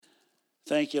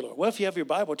Thank you, Lord. Well, if you have your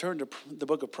Bible, turn to the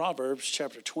book of Proverbs,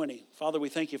 chapter 20. Father, we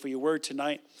thank you for your word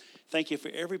tonight. Thank you for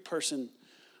every person.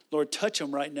 Lord, touch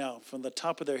them right now from the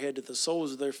top of their head to the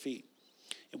soles of their feet.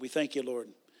 And we thank you, Lord,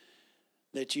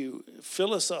 that you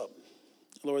fill us up,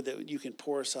 Lord, that you can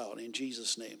pour us out in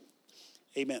Jesus' name.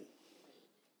 Amen.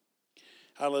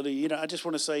 Hallelujah. You know, I just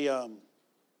want to say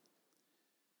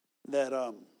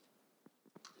that,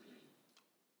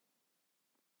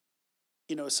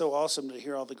 you know, it's so awesome to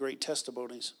hear all the great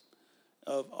testimonies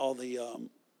of all the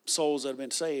souls that have been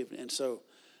saved. And so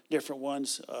different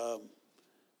ones,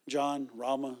 John,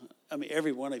 Rama, I mean,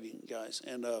 every one of you guys.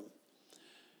 And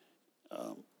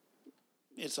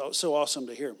it's so awesome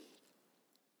to hear.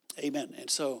 Amen. And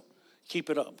so keep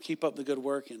it up. Keep up the good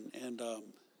work. And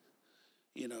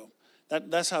you know,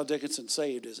 that's how Dickinson's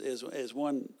saved is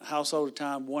one household at a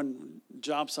time, one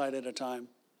job site at a time.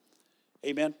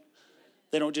 Amen.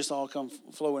 They don't just all come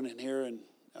flowing in here, and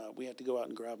we have to go out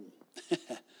and grab them.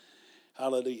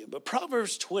 Hallelujah. But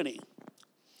Proverbs 20,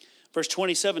 verse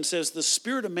 27 says, "The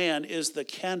spirit of man is the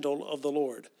candle of the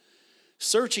Lord,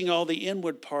 searching all the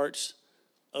inward parts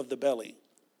of the belly."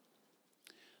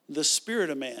 The spirit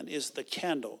of man is the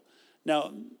candle.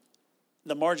 Now,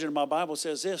 the margin of my Bible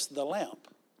says this, the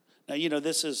lamp. Now, you know,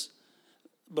 this is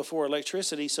before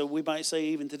electricity, so we might say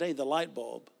even today, the light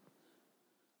bulb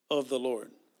of the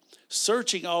Lord.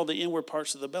 Searching all the inward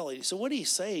parts of the belly. So what he's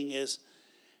saying is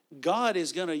God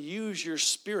is going to use your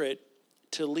spirit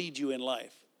to lead you in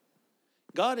life.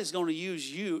 God is going to use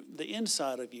you, the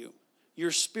inside of you,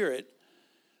 your spirit.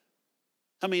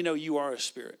 How many know you are a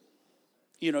spirit?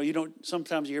 You know, you don't,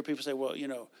 sometimes you hear people say, well, you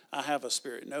know, I have a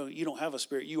spirit. No, you don't have a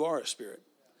spirit. You are a spirit.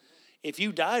 If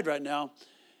you died right now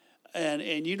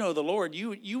and you know the Lord,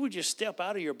 you would just step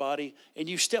out of your body and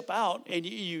you step out and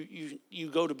you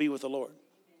go to be with the Lord.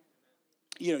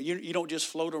 You know, you don't just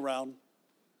float around.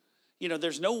 You know,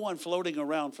 there's no one floating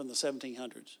around from the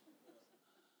 1700s.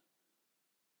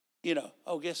 You know,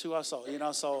 oh, guess who I saw? You know,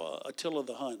 I saw Attila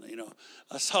the Hun. You know,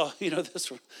 I saw, you know,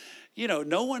 this. You know,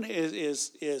 no one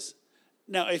is.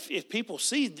 Now, if people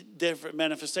see different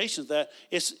manifestations of that,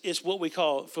 it's what we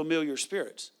call familiar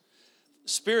spirits.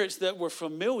 Spirits that were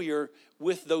familiar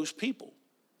with those people.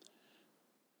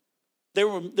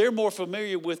 They're more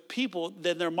familiar with people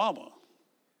than their mama.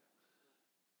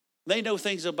 They know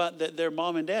things about that their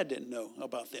mom and dad didn't know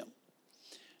about them.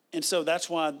 And so that's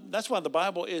why the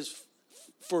Bible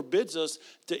forbids us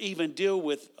to even deal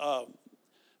with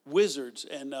wizards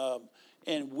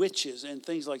and witches and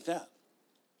things like that.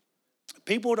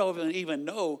 People don't even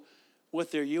know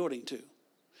what they're yielding to.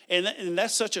 And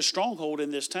that's such a stronghold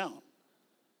in this town.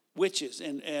 Witches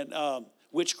and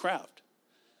witchcraft.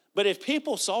 But if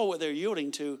people saw what they're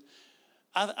yielding to,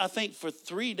 I think for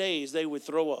 3 days they would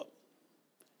throw up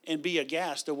and be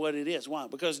aghast at what it is. Why?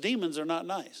 Because demons are not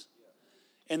nice.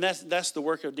 And that's the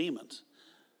work of demons.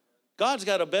 God's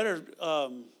got a better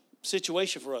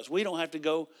situation for us. We don't have to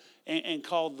go and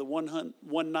call the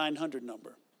 1-900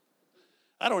 number.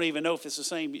 I don't even know if it's the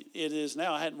same it is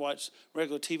now. I hadn't watched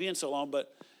regular TV in so long,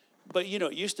 but you know,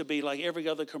 it used to be like every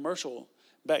other commercial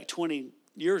back 20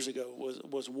 years ago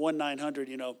was 1-900,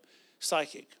 you know,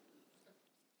 psychic.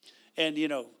 And, you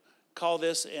know, call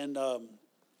this and,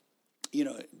 you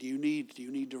know, do you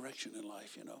need direction in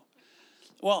life, you know?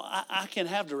 Well, I can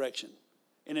have direction,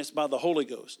 and it's by the Holy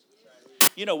Ghost.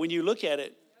 You know, when you look at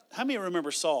it, how many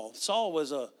remember Saul? Saul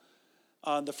was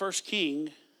the first king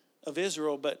of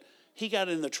Israel, but he got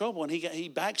into trouble, and he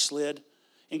backslid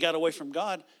and got away from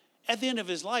God. At the end of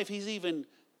his life, he's even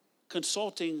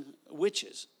consulting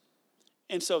witches.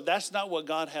 And so that's not what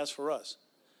God has for us.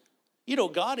 You know,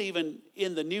 God even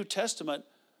in the New Testament,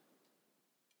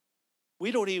 we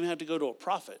don't even have to go to a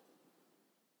prophet.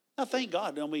 Now, thank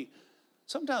God. I mean,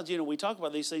 sometimes, you know, we talk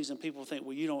about these things and people think,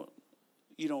 well, you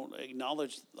don't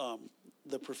acknowledge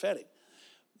the prophetic.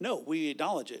 No, we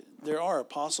acknowledge it. There are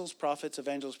apostles, prophets,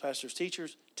 evangelists, pastors,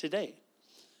 teachers today.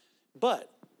 But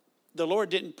the Lord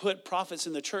didn't put prophets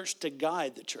in the church to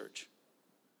guide the church.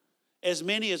 As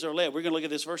many as are led, we're going to look at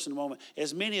this verse in a moment.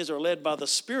 As many as are led by the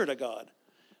Spirit of God,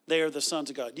 they are the sons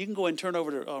of God. You can go and turn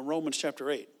over to Romans chapter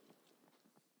 8.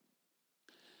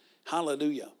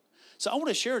 Hallelujah. So I want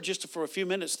to share just for a few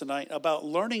minutes tonight about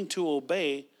learning to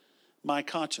obey my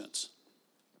conscience.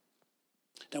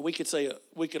 Now we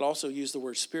could also use the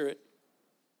word spirit.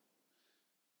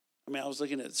 I mean, I was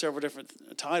looking at several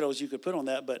different titles you could put on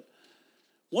that, but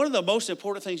one of the most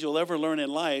important things you'll ever learn in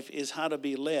life is how to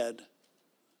be led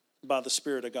by the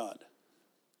Spirit of God.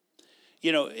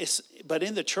 You know, but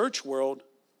in the church world,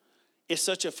 it's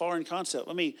such a foreign concept.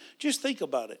 I mean, just think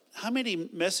about it. How many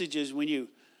messages when you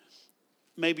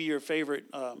maybe your favorite,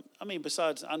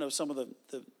 besides, I know some of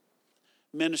the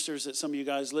ministers that some of you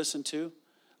guys listen to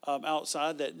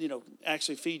outside that,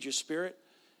 actually feed your spirit.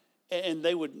 And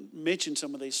they would mention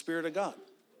some of the Spirit of God.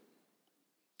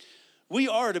 We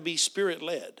are to be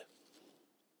Spirit-led.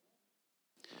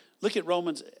 Look at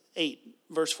Romans 8,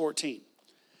 verse 14.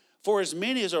 For as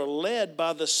many as are led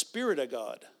by the Spirit of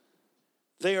God,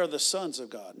 they are the sons of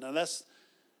God. Now that's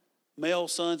male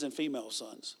sons and female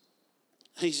sons.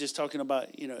 He's just talking about,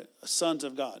 sons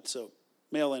of God, so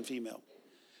male and female.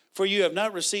 For you have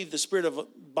not received the spirit of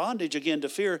bondage again to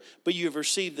fear, but you have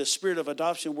received the spirit of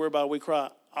adoption whereby we cry,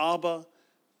 Abba,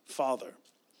 Father.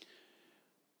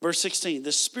 Verse 16,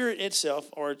 the Spirit itself,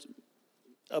 or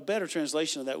a better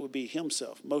translation of that would be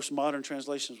Himself. Most modern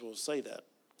translations will say that.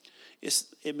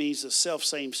 It means the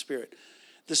self-same Spirit.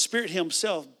 The Spirit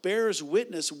Himself bears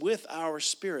witness with our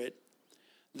spirit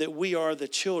that we are the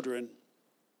children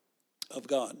of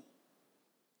God.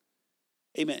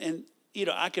 Amen. And,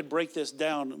 I could break this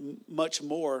down much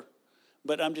more,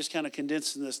 but I'm just kind of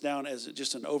condensing this down as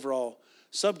just an overall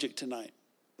subject tonight.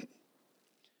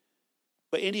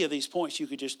 But any of these points you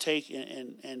could just take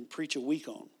and preach a week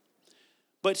on.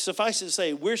 But suffice it to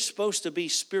say, we're supposed to be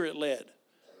Spirit-led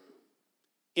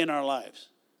in our lives.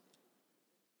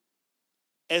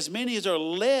 As many as are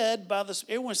led by the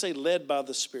Spirit. Everyone say led by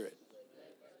the Spirit.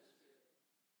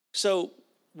 So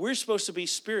we're supposed to be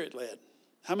Spirit-led.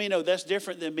 How many know that's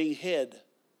different than being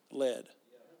head-led?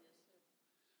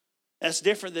 That's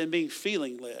different than being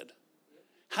feeling-led.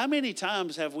 How many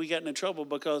times have we gotten in trouble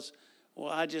because,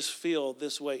 well, I just feel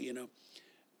this way,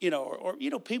 or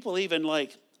people even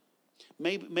like,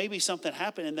 maybe something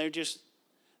happened and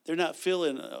they're not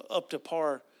feeling up to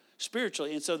par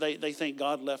spiritually. And so they think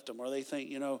God left them, or they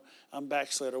think, I'm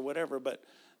backslid or whatever. But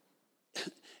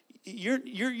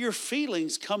your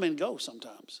feelings come and go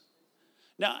sometimes.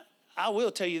 Now, I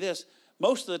will tell you this.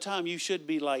 Most of the time you should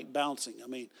be like bouncing.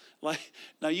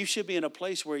 Now you should be in a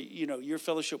place where, your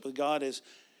fellowship with God is,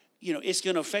 it's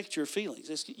going to affect your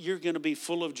feelings. You're going to be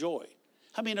full of joy.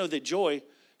 How many know that joy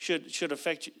should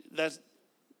affect you?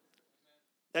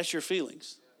 That's your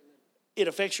feelings. It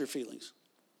affects your feelings.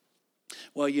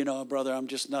 Well, brother, I'm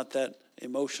just not that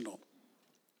emotional.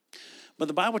 But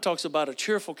the Bible talks about a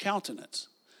cheerful countenance.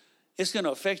 It's going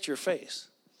to affect your face.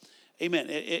 Amen.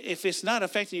 If it's not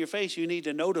affecting your face, you need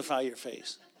to notify your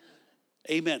face.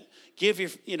 Amen.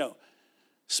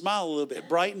 Smile a little bit,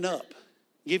 brighten up.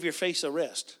 Give your face a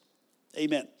rest.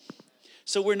 Amen.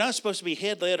 So we're not supposed to be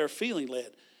head-led or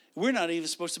feeling-led. We're not even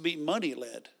supposed to be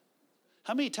money-led.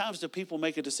 How many times do people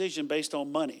make a decision based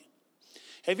on money?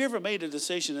 Have you ever made a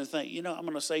decision and think, I'm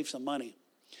going to save some money?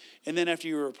 And then after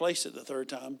you replace it the third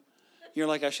time, you're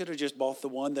like, I should have just bought the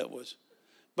one that was.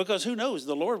 Because who knows,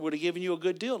 the Lord would have given you a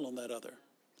good deal on that other.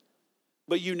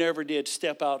 But you never did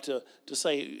step out to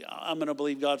say, I'm going to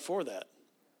believe God for that.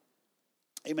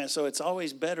 Amen. So it's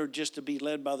always better just to be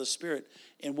led by the Spirit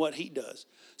in what He does.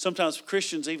 Sometimes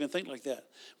Christians even think like that.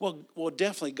 Well,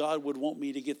 definitely God would want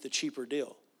me to get the cheaper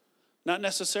deal. Not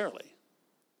necessarily.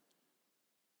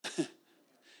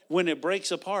 When it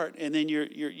breaks apart and then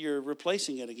you're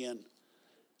replacing it again.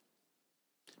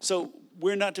 So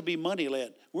we're not to be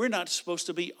money-led. We're not supposed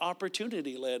to be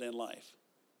opportunity-led in life.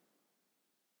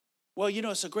 Well,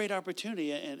 it's a great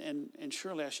opportunity, and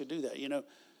surely I should do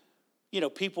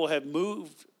that. People have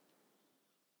moved,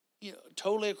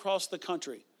 totally across the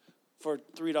country for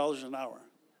 $3 an hour.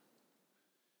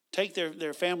 Take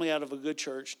their family out of a good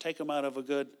church, take them out of a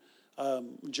good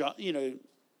job,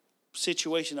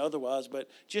 situation otherwise, but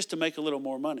just to make a little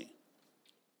more money.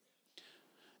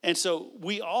 And so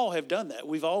we all have done that.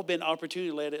 We've all been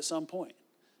opportunity-led at some point.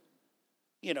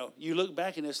 You look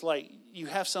back and it's like you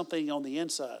have something on the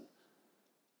inside.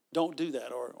 Don't do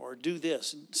that, or do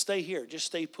this. Stay here. Just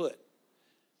stay put.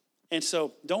 And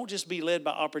so don't just be led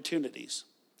by opportunities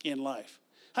in life.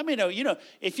 How many know,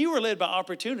 if you were led by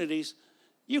opportunities,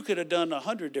 you could have done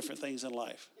 100 different things in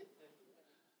life.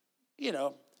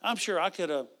 I'm sure I could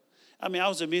have. I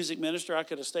was a music minister. I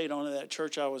could have stayed on in that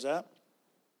church I was at.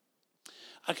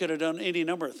 I could have done any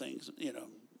number of things.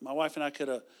 My wife and I could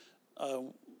have,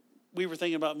 we were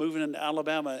thinking about moving into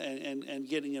Alabama and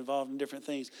getting involved in different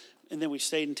things. And then we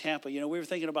stayed in Tampa. We were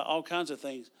thinking about all kinds of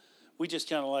things. We just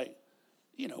kind of like,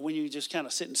 when you just kind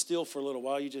of sitting still for a little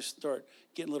while, you just start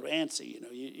getting a little antsy.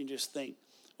 You just think,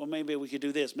 well, maybe we could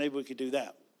do this. Maybe we could do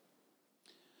that.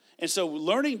 And so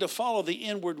learning to follow the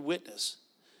inward witness,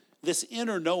 this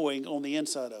inner knowing on the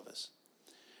inside of us.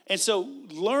 And so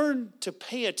learn to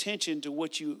pay attention to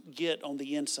what you get on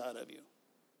the inside of you.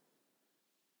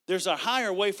 There's a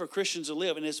higher way for Christians to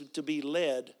live, and it's to be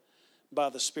led by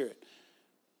the Spirit.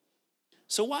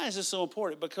 So why is this so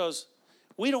important? Because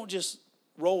we don't just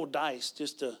roll dice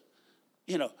just to,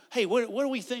 hey, what do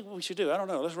we think we should do? I don't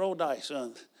know. Let's roll dice.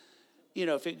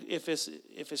 If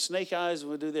it's snake eyes,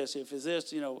 we'll do this. If it's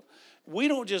this, we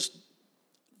don't just,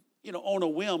 on a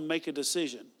whim make a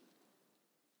decision.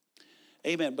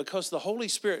 Amen. Because the Holy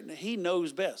Spirit, He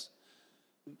knows best.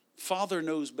 Father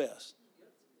knows best.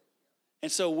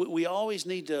 And so we always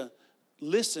need to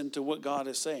listen to what God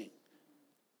is saying.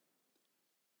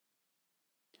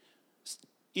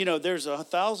 There's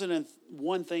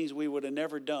 1,001 things we would have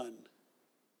never done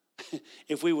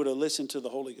if we would have listened to the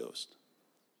Holy Ghost.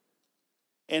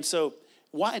 And so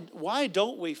why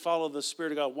don't we follow the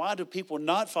Spirit of God? Why do people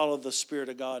not follow the Spirit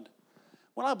of God?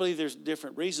 Well, I believe there's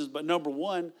different reasons, but number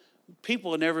one,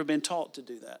 people have never been taught to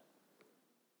do that.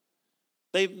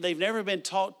 They've never been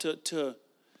taught to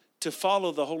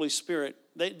follow the Holy Spirit.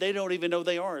 They don't even know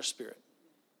they are a spirit.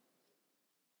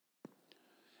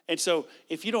 And so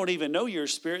if you don't even know you're a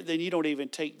spirit, then you don't even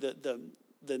take the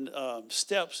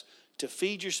steps to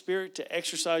feed your spirit, to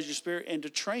exercise your spirit, and to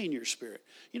train your spirit.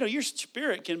 Your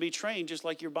spirit can be trained just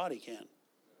like your body can.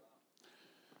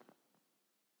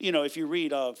 If you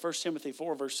read 1 Timothy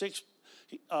 4, verse 6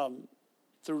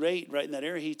 through 8, right in that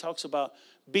area, he talks about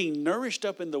being nourished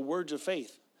up in the words of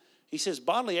faith. He says,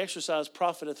 bodily exercise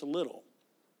profiteth little.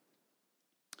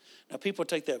 Now, people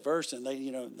take that verse and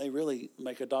they really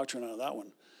make a doctrine out of that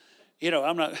one.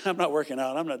 I'm not working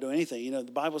out. I'm not doing anything.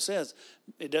 The Bible says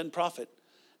it doesn't profit.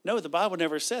 No, the Bible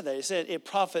never said that. It said it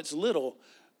profits little.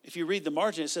 If you read the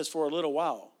margin, it says for a little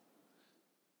while.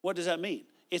 What does that mean?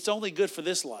 It's only good for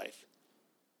this life.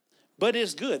 But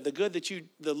it's good.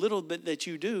 The little bit that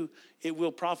you do, it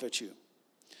will profit you.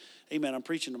 Amen. I'm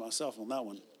preaching to myself on that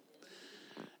one.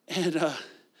 And,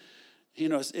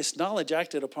 it's knowledge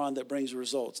acted upon that brings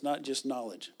results, not just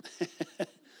knowledge.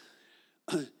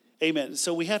 Amen.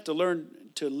 So we have to learn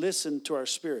to listen to our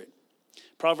spirit.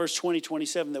 Proverbs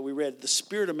 20:27 that we read, the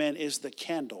spirit of man is the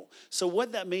candle. So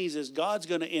what that means is God's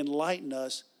going to enlighten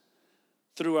us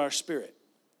through our spirit.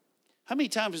 How many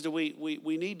times do we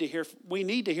need to hear? We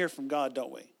need to hear from God,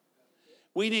 don't we?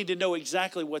 We need to know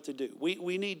exactly what to do.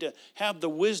 We need to have the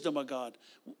wisdom of God.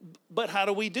 But how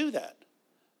do we do that?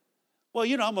 Well,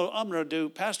 I'm going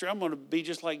to be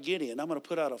just like Gideon. I'm going to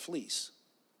put out a fleece.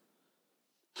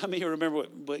 I mean, you remember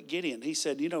what Gideon, he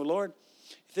said, Lord,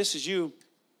 if this is you,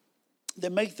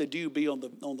 then make the dew be on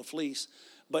the fleece,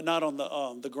 but not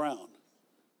on the ground.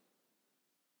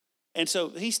 And so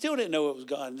he still didn't know it was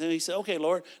God. And then he said, okay,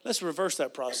 Lord, let's reverse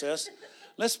that process.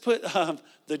 Let's put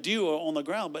the dew on the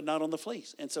ground, but not on the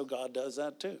fleece. And so God does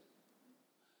that too.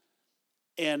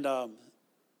 And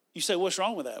you say, what's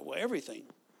wrong with that? Well, everything.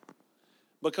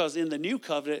 Because in the new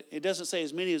covenant, it doesn't say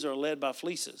as many as are led by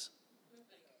fleeces.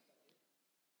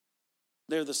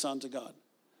 They're the sons of God.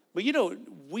 But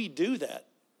we do that.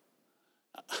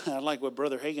 I like what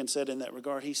Brother Hagin said in that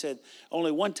regard. He said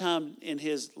only one time in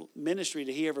his ministry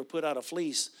did he ever put out a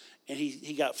fleece, and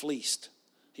he got fleeced,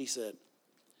 he said.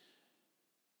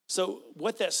 So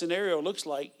what that scenario looks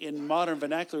like in modern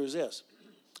vernacular is this.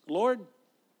 Lord,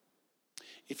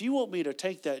 if you want me to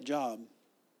take that job,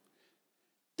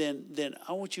 then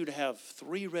I want you to have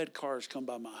 3 red cars come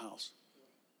by my house.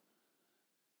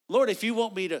 Lord, if you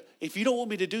don't want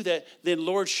me to do that, then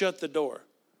Lord, shut the door.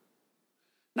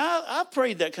 Now, I've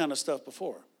prayed that kind of stuff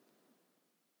before.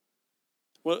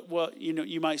 Well,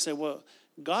 you might say, well,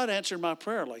 God answered my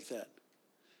prayer like that.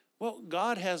 Well,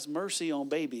 God has mercy on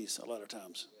babies a lot of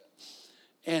times.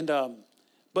 And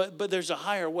but there's a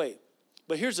higher way.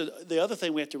 But here's the other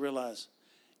thing we have to realize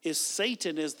is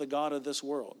Satan is the god of this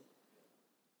world.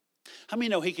 How many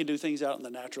know he can do things out in the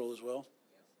natural as well?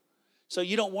 So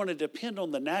you don't want to depend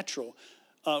on the natural.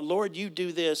 Lord, you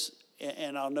do this,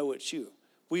 and I'll know it's you.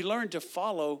 We learn to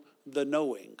follow the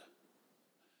knowing.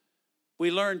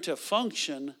 We learn to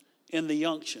function in the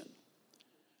unction.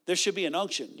 There should be an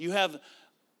unction. You have,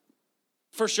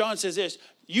 1 John says this,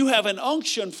 you have an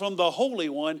unction from the Holy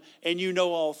One, and you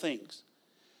know all things.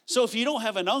 So if you don't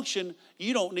have an unction,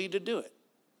 you don't need to do it.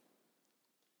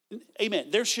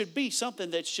 Amen. There should be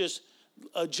something that's just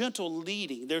a gentle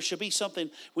leading. There should be something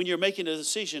when you're making a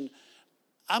decision,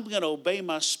 I'm going to obey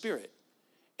my spirit.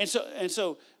 And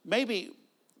so maybe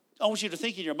I want you to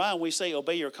think in your mind when we say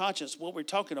obey your conscience, what we're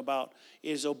talking about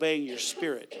is obeying your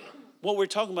spirit. What we're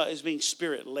talking about is being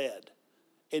spirit-led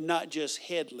and not just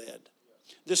head-led.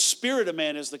 The spirit of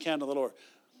man is the candle of the Lord.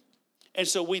 And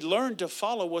so we learn to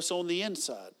follow what's on the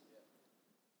inside.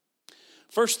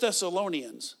 1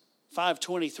 Thessalonians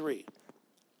 5:23.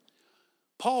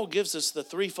 Paul gives us the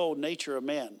threefold nature of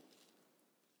man.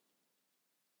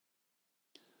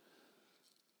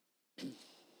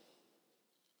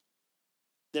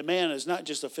 That man is not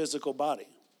just a physical body.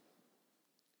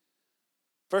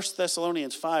 1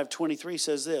 Thessalonians 5:23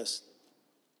 says this.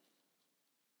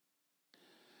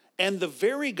 And the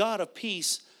very God of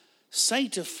peace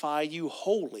sanctify you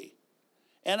wholly.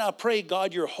 And I pray,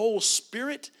 God, your whole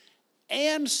spirit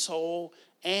and soul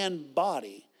and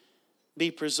body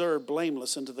be preserved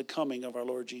blameless unto the coming of our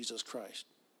Lord Jesus Christ.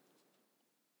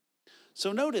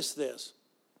 So notice this.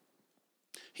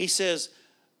 He says,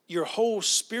 your whole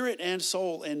spirit and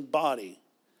soul and body.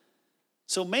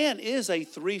 So man is a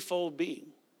threefold being.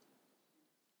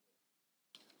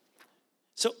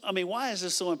 So, why is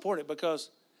this so important?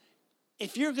 Because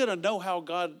if you're going to know how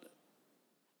God,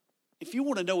 if you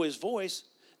want to know his voice,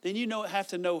 then you have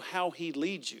to know how he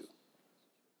leads you.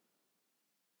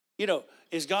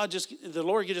 Is the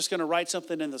Lord just going to write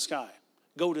something in the sky?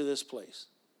 Go to this place.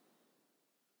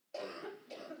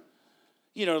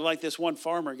 Like this one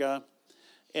farmer guy,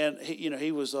 and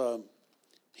he was,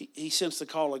 he sensed the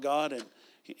call of God.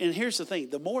 And here's the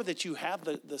thing, the more that you have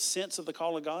the sense of the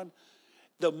call of God,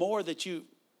 the more that you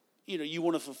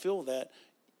want to fulfill that,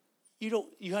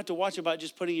 you have to watch about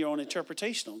just putting your own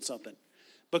interpretation on something.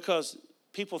 Because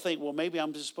people think, well, maybe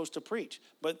I'm just supposed to preach.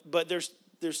 But there's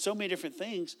so many different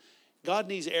things. God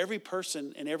needs every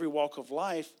person in every walk of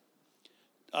life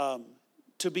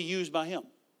to be used by him.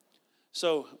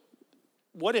 So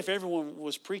what if everyone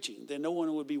was preaching? Then no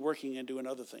one would be working and doing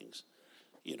other things.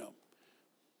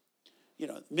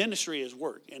 Ministry is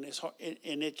work, and it's hard,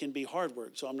 and it can be hard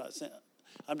work. So I'm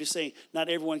just saying not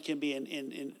everyone can be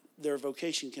in their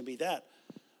vocation can be that.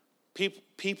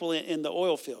 People in the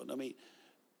oil field.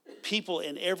 People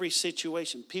in every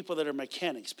situation. People that are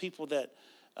mechanics. People that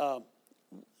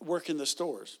work in the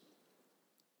stores.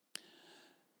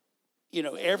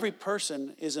 Every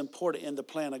person is important in the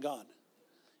plan of God.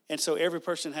 And so every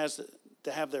person has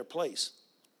to have their place.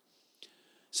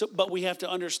 But we have to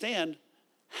understand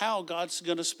how God's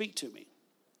going to speak to me.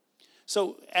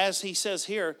 So as he says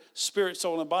here, spirit,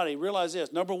 soul, and body, realize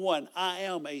this. Number one, I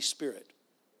am a spirit.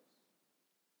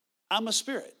 I'm a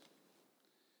spirit.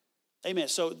 Amen.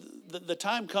 So the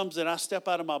time comes that I step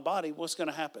out of my body, what's going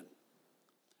to happen?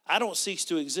 I don't cease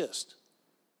to exist.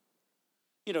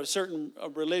 Certain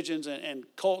religions and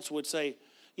cults would say,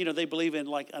 they believe in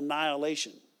like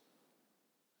annihilation.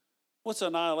 What's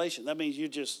annihilation? That means you're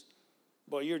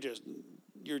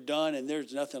done and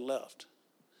there's nothing left.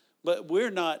 But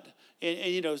we're not,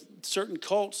 and certain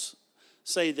cults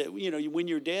say that, when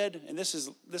you're dead, and this is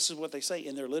what they say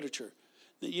in their literature,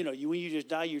 that, when you just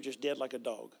die, you're just dead like a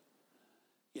dog,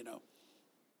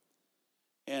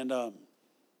 And, I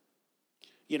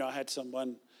had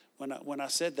someone, when I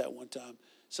said that one time,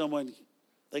 someone,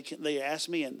 they asked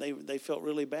me and they felt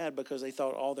really bad because they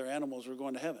thought all their animals were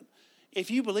going to heaven. If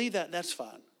you believe that, that's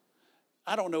fine.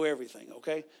 I don't know everything,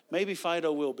 okay? Maybe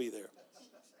Fido will be there.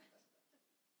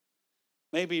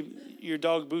 Maybe your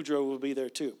dog Boudreaux will be there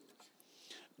too.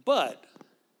 But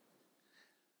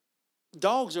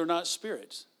dogs are not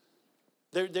spirits.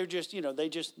 They're just,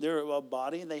 they're a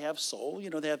body and they have soul,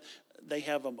 they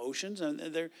have emotions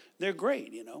and they're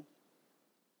great,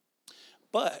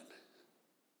 But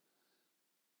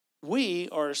we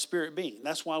are a spirit being.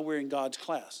 That's why we're in God's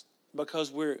class,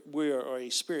 because we are a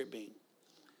spirit being.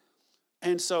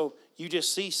 And so you don't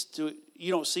cease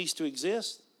to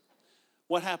exist.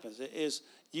 What happens is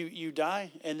you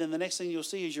die, and then the next thing you'll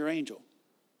see is your angel.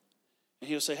 And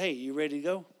he'll say, hey, you ready to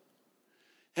go?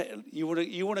 Hey, you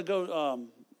want to go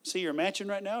see your mansion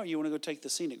right now, or you want to go take the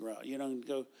scenic route?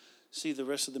 Go see the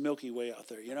rest of the Milky Way out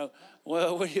there,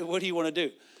 Well, what do you want to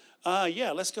do?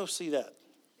 Yeah, let's go see that.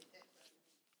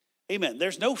 Amen.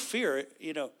 There's no fear,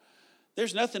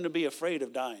 There's nothing to be afraid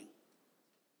of dying.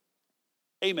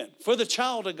 Amen. For the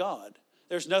child of God,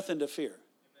 there's nothing to fear.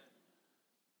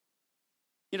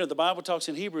 The Bible talks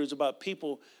in Hebrews about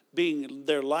people being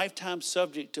their lifetime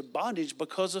subject to bondage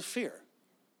because of fear.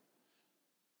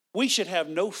 We should have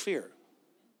no fear.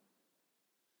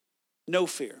 No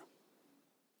fear.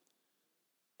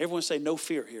 Everyone say no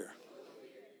fear here.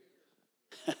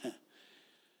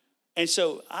 And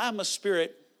so I'm a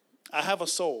spirit. I have a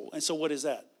soul. And so what is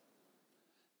that?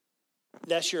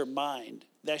 That's your mind.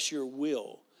 That's your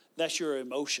will. That's your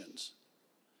emotions.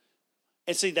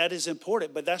 And see, that is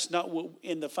important, but that's not what,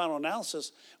 in the final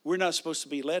analysis, we're not supposed to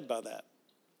be led by that.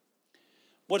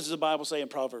 What does the Bible say in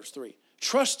Proverbs 3?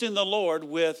 Trust in the Lord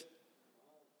with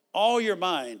all your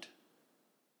mind.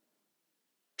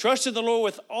 Trust in the Lord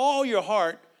with all your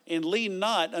heart and lean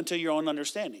not unto your own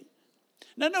understanding.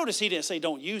 Now notice he didn't say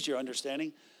don't use your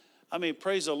understanding.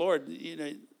 Praise the Lord,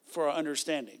 for our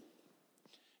understanding.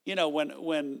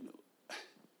 When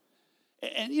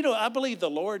And, I believe the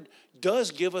Lord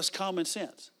does give us common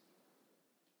sense.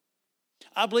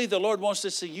 I believe the Lord wants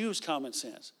us to use common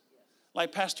sense.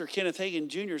 Like Pastor Kenneth Hagin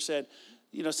Jr. said,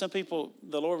 some people,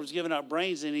 the Lord was giving out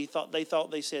brains and they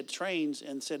thought they said trains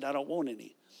and said, I don't want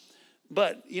any.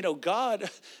 But, God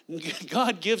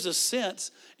gives us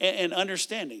sense and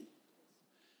understanding.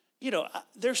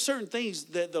 There's certain things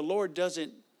that the Lord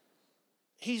doesn't,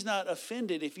 he's not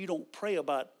offended if you don't pray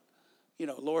about,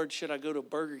 Lord, should I go to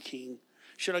Burger King?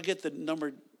 Should I get the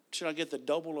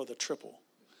double or the triple?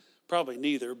 Probably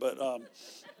neither, but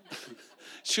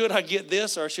should I get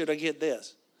this or should I get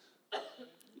this?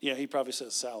 Yeah, he probably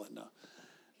says salad.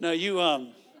 No,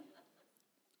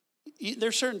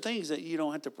 there's certain things that you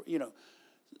don't have to,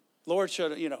 Lord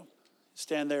should,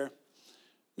 stand there.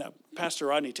 Now, Pastor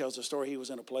Rodney tells a story. He was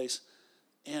in a place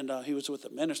and he was with a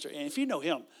minister. And if you know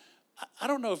him, I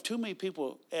don't know if too many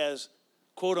people as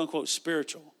quote unquote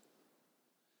spiritual.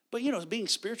 But, being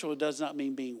spiritual does not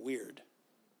mean being weird.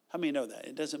 How many know that?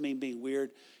 It doesn't mean being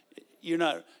weird. You're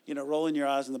not, rolling your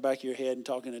eyes in the back of your head and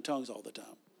talking in tongues all the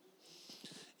time.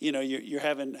 You're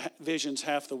having visions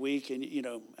half the week and,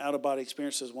 out-of-body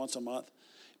experiences once a month.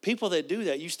 People that do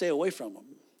that, you stay away from them.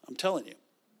 I'm telling you.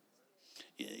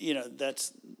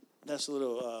 That's a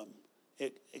little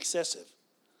excessive.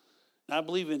 And I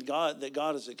believe in God, that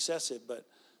God is excessive, but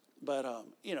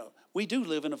we do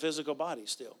live in a physical body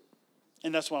still.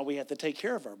 And that's why we have to take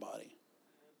care of our body.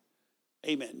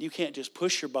 Amen. You can't just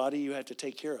push your body. You have to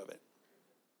take care of it.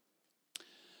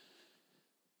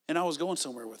 And I was going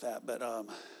somewhere with that, but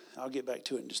I'll get back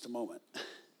to it in just a moment.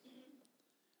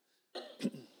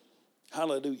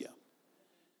 Hallelujah.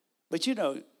 But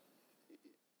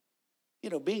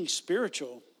being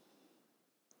spiritual,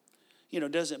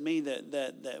 doesn't mean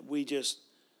that we just,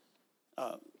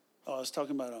 I was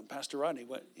talking about Pastor Rodney.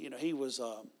 He was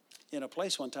in a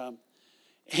place one time,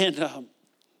 and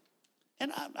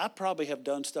I probably have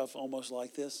done stuff almost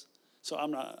like this, so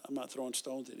I'm not throwing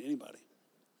stones at anybody.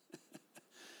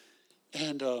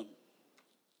 And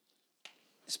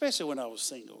especially when I was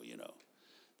single,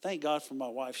 thank God for my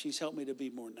wife. She's helped me to be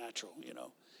more natural,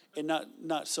 and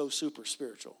not so super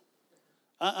spiritual.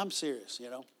 I'm serious,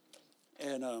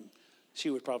 and she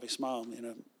would probably smile,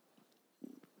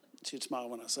 she'd smile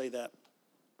when I say that.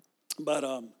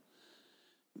 But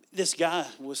this guy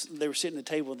they were sitting at the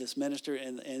table with this minister,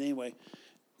 and anyway,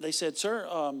 they said, sir,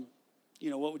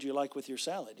 what would you like with your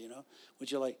salad,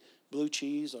 Would you like blue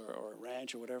cheese or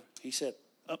ranch or whatever? He said,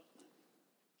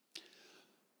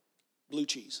 blue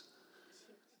cheese.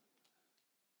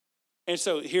 And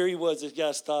so here he was, this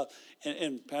guy stopped,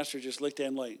 and pastor just looked at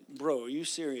him like, bro, are you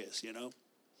serious,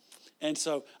 And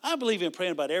so I believe in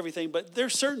praying about everything, but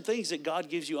there's certain things that God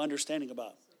gives you understanding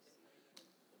about.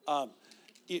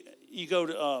 You go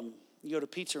to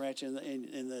Pizza Ranch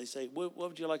and they say, what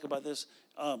would you like about this?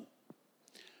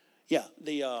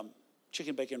 The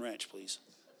chicken bacon ranch, please.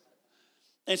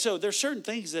 And so there's certain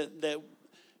things that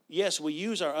yes, we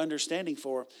use our understanding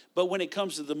for, but when it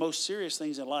comes to the most serious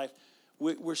things in life,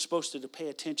 we're supposed to pay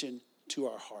attention to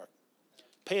our heart.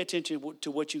 Pay attention to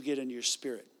what you get in your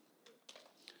spirit.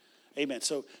 Amen.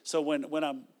 So when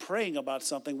I'm praying about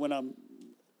something, when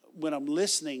I'm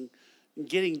listening,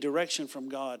 getting direction from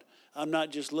God, I'm not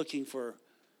just looking for,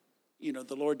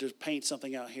 the Lord to paint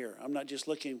something out here. I'm not just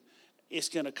looking, it's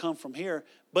going to come from here.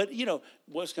 But,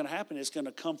 what's going to happen is going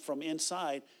to come from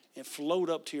inside and float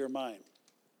up to your mind.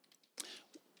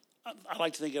 I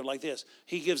like to think of it like this.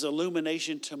 He gives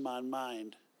illumination to my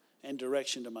mind and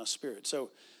direction to my spirit.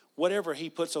 So whatever he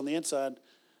puts on the inside,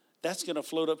 that's going to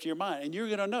float up to your mind. And you're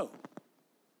going to know.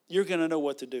 You're going to know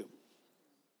what to do.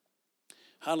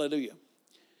 Hallelujah.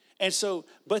 And so,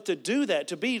 but to do that,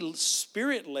 to be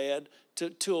spirit-led,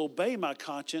 to obey my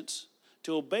conscience,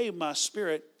 to obey my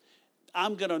spirit,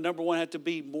 I'm going to, number one, have to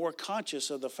be more conscious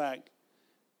of the fact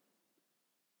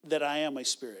that I am a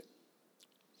spirit.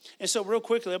 And so real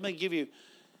quickly, I'm going to give you,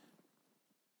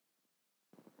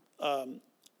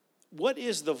 what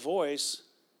is the voice?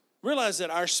 Realize that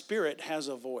our spirit has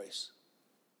a voice.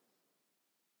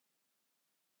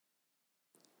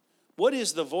 What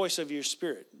is the voice of your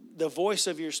spirit? The voice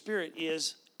of your spirit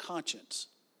is conscience.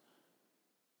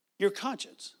 Your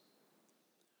conscience.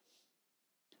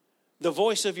 The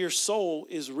voice of your soul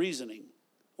is reasoning.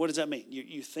 What does that mean?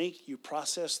 You think, you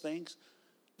process things.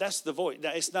 That's the voice.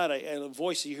 Now, it's not a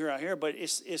voice you hear out here, but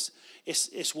it's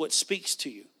what speaks to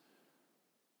you.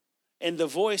 And the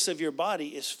voice of your body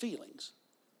is feelings.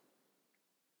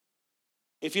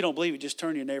 If you don't believe it, just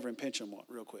turn to your neighbor and pinch them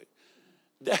real quick.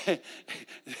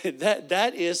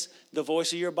 That is the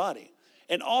voice of your body.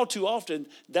 And all too often,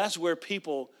 that's where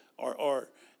people are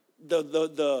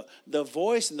the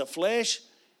voice and the flesh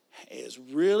is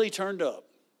really turned up.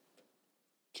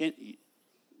 Can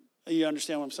you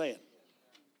understand what I'm saying?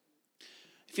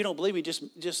 If you don't believe me, just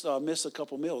miss a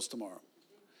couple meals tomorrow.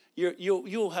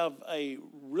 You'll have a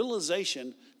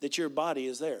realization that your body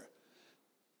is there.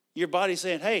 Your body's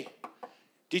saying, "Hey,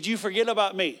 did you forget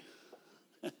about me?"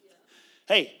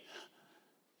 Hey,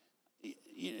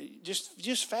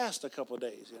 just fast a couple of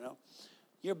days.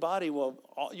 Your body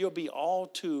you'll be all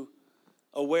too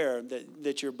aware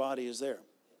that your body is there.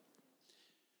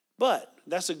 But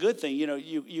that's a good thing.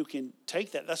 You can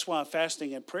take that. That's why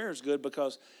fasting and prayer is good,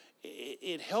 because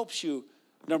it helps you.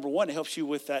 Number one, it helps you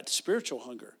with that spiritual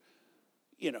hunger.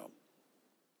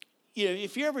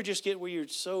 If you ever just get where you're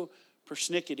so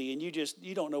persnickety and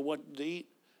you don't know what to eat,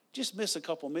 just miss a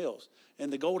couple meals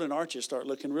and the golden arches start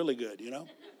looking really good.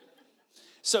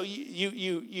 So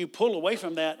you pull away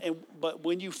from that, but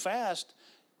when you fast,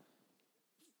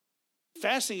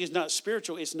 fasting is not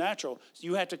spiritual, it's natural.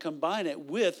 You have to combine it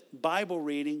with Bible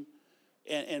reading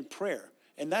and prayer.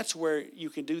 And that's where you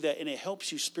can do that, and it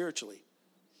helps you spiritually.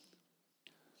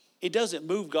 It doesn't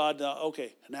move God to,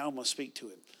 okay, now I'm going to speak to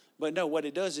him. But no, what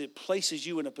it does, it places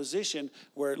you in a position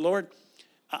where, Lord,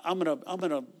 I'm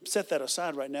gonna set that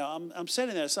aside right now. I'm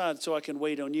setting that aside so I can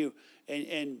wait on you.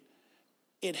 And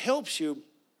it helps you.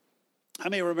 I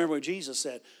may remember what Jesus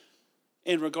said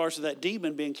in regards to that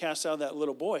demon being cast out of that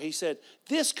little boy. He said,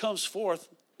 this comes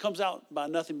out by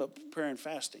nothing but prayer and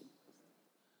fasting.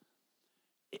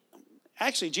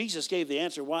 Actually, Jesus gave the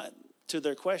answer to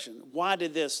their question. Why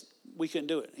did this? We couldn't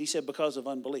do it. He said, because of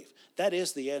unbelief. That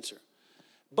is the answer.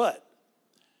 But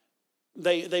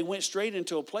they went straight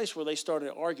into a place where they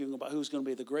started arguing about who's going to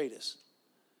be the greatest.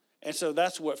 And so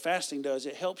that's what fasting does.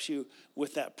 It helps you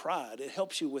with that pride. It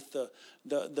helps you with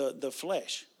the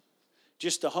flesh,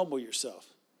 just to humble yourself.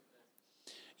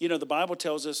 The Bible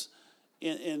tells us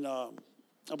in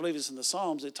I believe it's in the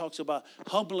Psalms, it talks about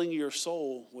humbling your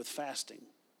soul with fasting.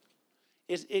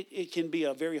 It can be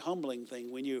a very humbling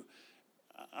thing when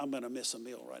I'm going to miss a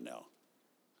meal right now.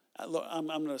 I'm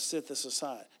going to set this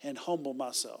aside and humble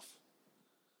myself.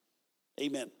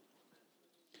 Amen.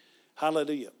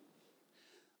 Hallelujah.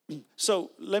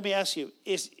 So let me ask you,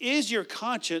 is your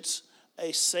conscience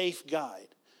a safe guide?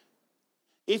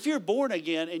 If you're born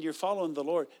again and you're following the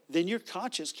Lord, then your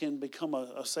conscience can become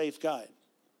a safe guide.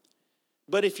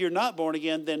 But if you're not born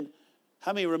again, then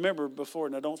how many remember before,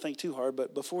 and I don't think too hard,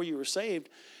 but before you were saved,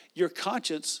 your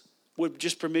conscience would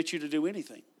just permit you to do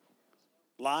anything.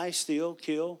 Lie, steal,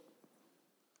 kill,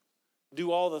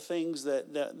 do all the things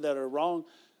that are wrong.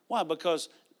 Why? Because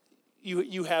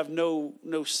you have no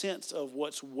sense of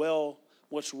what's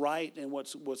right, and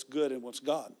what's good and what's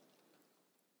God.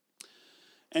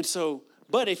 And so,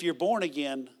 but if you're born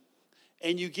again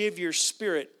and you give your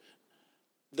spirit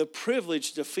the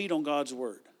privilege to feed on God's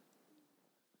word,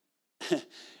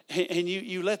 and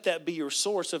you let that be your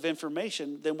source of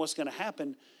information, then what's going to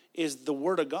happen is the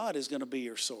word of God is going to be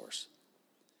your source.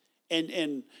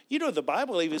 And the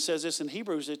Bible even says this in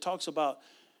Hebrews. It talks about,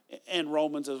 and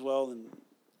Romans as well, and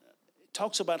it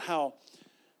talks about how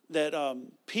that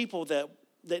people that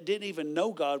didn't even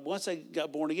know God, once they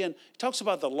got born again, it talks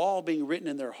about the law being written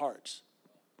in their hearts.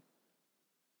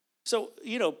 So,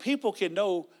 people can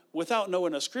know, without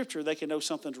knowing a scripture, they can know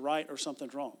something's right or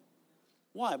something's wrong.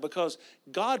 Why? Because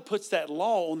God puts that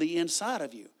law on the inside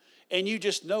of you. And you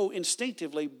just know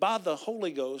instinctively by the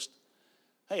Holy Ghost,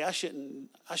 hey, I shouldn't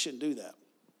do that.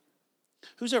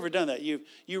 Who's ever done that? You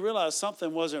realize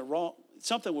something wasn't wrong,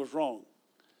 something was wrong,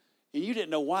 and you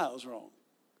didn't know why it was wrong.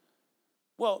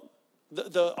 Well,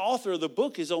 the author of the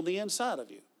book is on the inside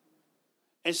of you.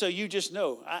 And so you just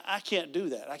know, I can't do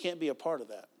that. I can't be a part of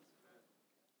that.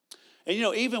 And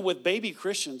even with baby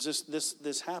Christians,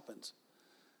 this happens.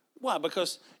 Why?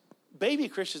 Because baby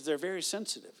Christians, they're very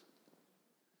sensitive.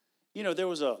 There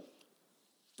was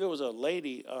a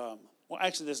lady,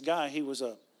 actually this guy, he was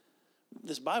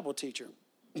this Bible teacher.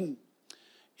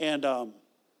 And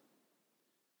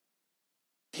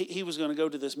he was going to go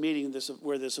to this meeting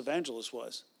where this evangelist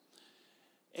was.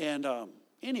 And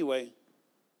anyway,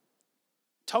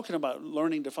 talking about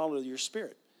learning to follow your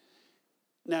spirit.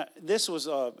 Now, this was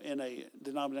in a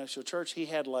denominational church. He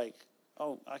had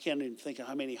I can't even think of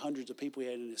how many hundreds of people he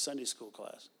had in his Sunday school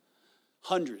class.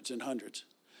 Hundreds and hundreds.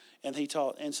 And he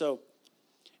taught. And so,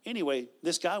 anyway,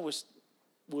 this guy was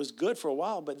good for a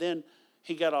while, but then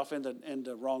he got off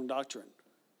into wrong doctrine.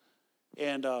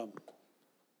 And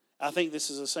I think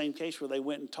this is the same case where they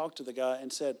went and talked to the guy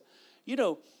and said,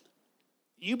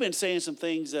 you've been saying some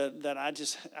things that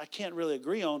I can't really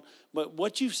agree on, but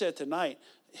what you've said tonight,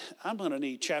 I'm going to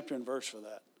need chapter and verse for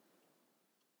that.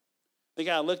 The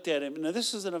guy looked at him. Now,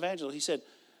 this is an evangelist. He said,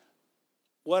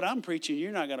 what I'm preaching,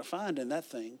 you're not going to find in that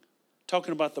thing.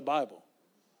 Talking about the Bible.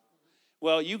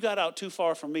 Well, you got out too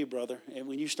far from me, brother. And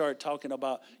when you start talking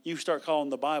about, you start calling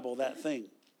the Bible that thing.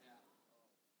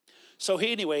 So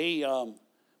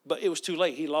but it was too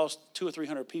late. He lost 200 or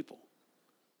 300 people.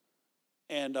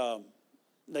 And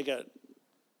they got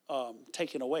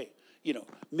taken away,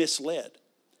 misled.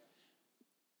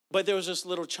 But there was this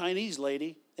little Chinese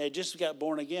lady that had just got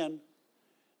born again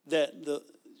that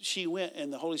she went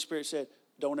and the Holy Spirit said,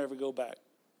 don't ever go back.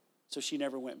 So she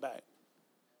never went back.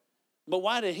 But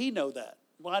why did he know that?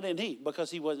 Why didn't he?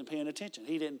 Because he wasn't paying attention.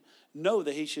 He didn't know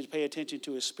that he should pay attention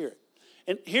to his spirit.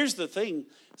 And here's the thing.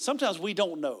 Sometimes we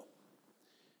don't know.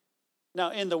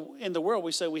 Now, in the world,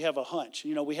 we say we have a hunch.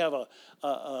 We have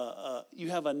you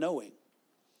have a knowing.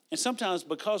 And sometimes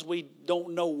because we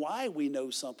don't know why we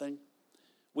know something,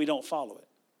 we don't follow it.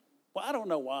 Well, I don't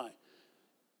know why.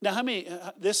 Now, how many,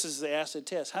 this is the acid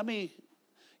test. How many,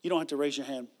 you don't have to raise your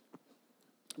hand,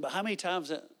 but how many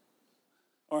times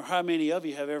or how many of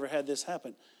you have ever had this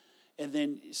happen? And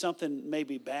then something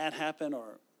maybe bad happened,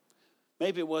 or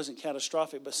maybe it wasn't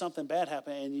catastrophic, but something bad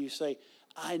happened, and you say,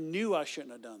 I knew I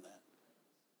shouldn't have done that.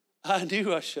 I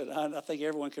knew I should. I think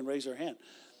everyone can raise their hand.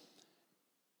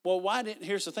 Well,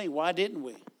 here's the thing. Why didn't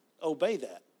we obey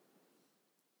that?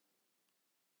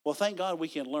 Well, thank God we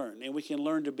can learn, and we can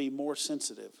learn to be more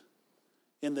sensitive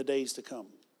in the days to come.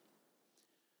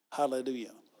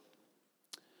 Hallelujah.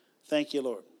 Thank you,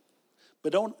 Lord.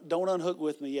 But don't unhook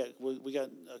with me yet. We got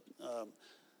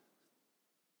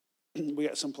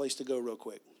some place to go real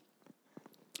quick.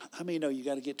 How many know you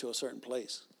got to get to a certain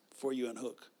place before you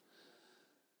unhook?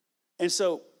 And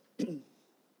so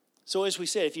as we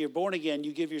said, if you're born again,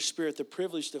 you give your spirit the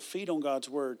privilege to feed on God's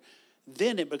word,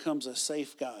 then it becomes a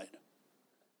safe guide.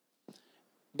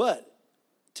 But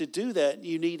to do that,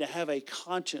 you need to have a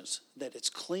conscience that is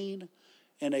clean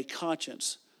and a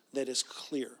conscience that is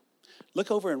clear. Look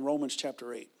over in Romans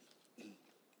chapter 8.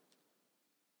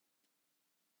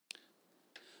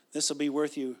 This will be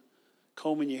worth you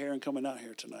combing your hair and coming out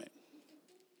here tonight.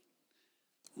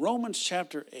 Romans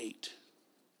chapter 8.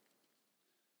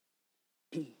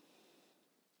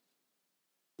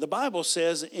 The Bible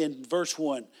says in verse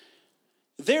 1,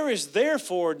 there is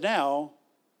therefore now,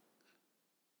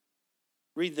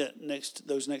 read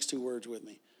those next two words with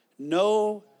me,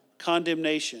 no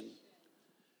condemnation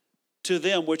to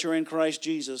them which are in Christ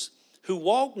Jesus, who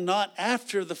walk not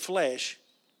after the flesh,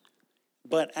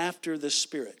 but after the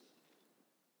Spirit.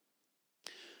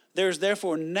 There's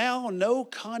therefore now no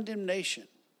condemnation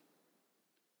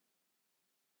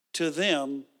to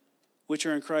them which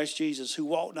are in Christ Jesus, who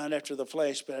walk not after the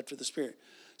flesh, but after the Spirit.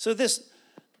 So this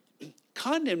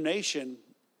condemnation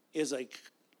is a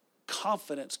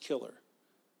confidence killer.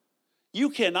 You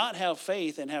cannot have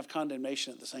faith and have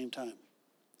condemnation at the same time.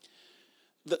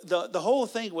 The whole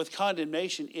thing with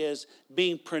condemnation is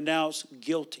being pronounced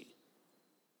guilty.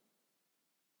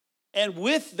 And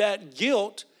with that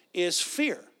guilt is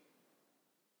fear.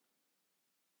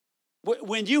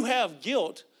 When you have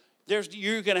guilt,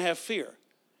 you're going to have fear.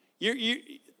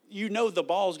 You know the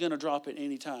ball's going to drop at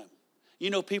any time. You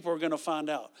know people are going to find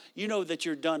out. You know that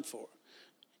you're done for.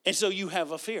 And so you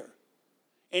have a fear.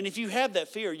 And if you have that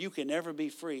fear, you can never be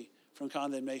free from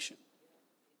condemnation.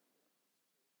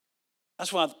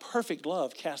 That's why the perfect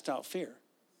love casts out fear.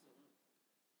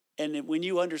 And when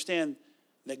you understand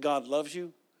that God loves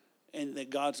you and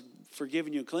that God's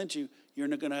forgiven you and cleansed you, you're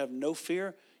not going to have no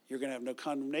fear. You're going to have no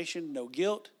condemnation, no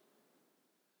guilt.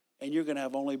 And you're going to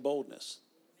have only boldness.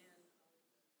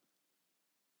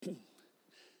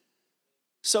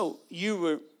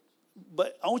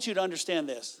 But I want you to understand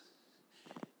this.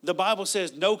 The Bible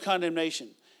says no condemnation.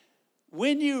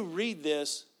 When you read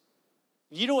this,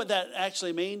 you know what that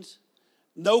actually means?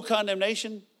 No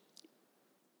condemnation.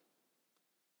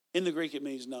 In the Greek, it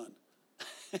means none.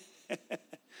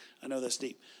 I know that's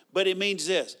deep. But it means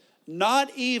this. Not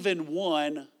even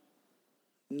one,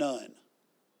 none.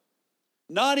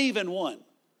 Not even one.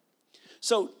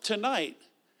 So tonight,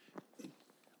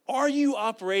 are you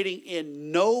operating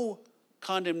in no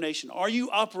condemnation? Are you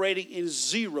operating in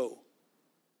zero?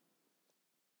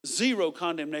 Zero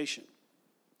condemnation.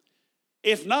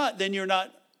 If not, then you're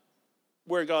not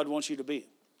where God wants you to be.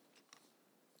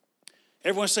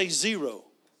 Everyone say zero.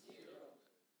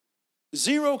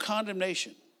 Zero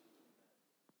condemnation.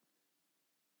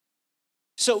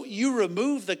 So you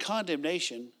remove the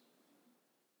condemnation,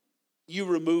 you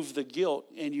remove the guilt,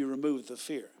 and you remove the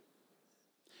fear.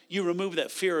 You remove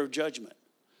that fear of judgment.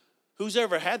 Who's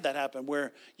ever had that happen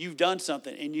where you've done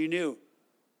something and you knew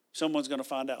someone's going to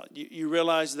find out? You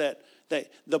realize that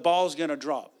the ball's going to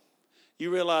drop.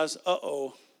 you realize,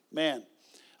 uh-oh, man,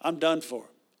 I'm done for.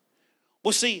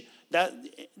 Well, see,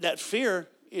 that fear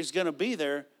is going to be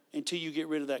there until you get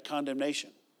rid of that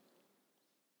condemnation.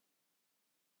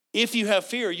 If you have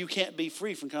fear, you can't be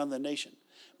free from condemnation.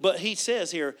 But he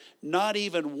says here, not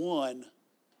even one,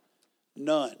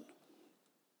 none.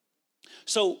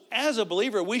 So as a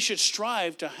believer, we should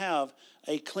strive to have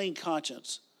a clean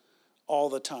conscience all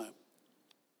the time.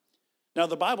 Now,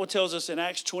 the Bible tells us in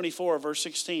Acts 24, verse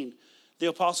 16, the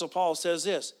Apostle Paul says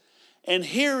this, and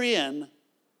herein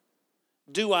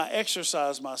do I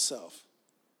exercise myself,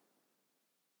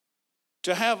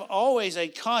 to have always a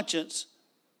conscience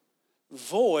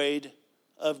void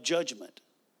of judgment,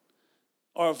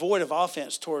 or void of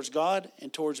offense towards God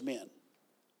and towards men.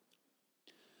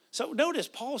 So notice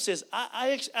Paul says,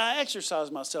 I exercise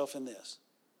myself in this.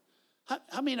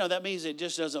 How many know that means it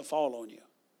just doesn't fall on you?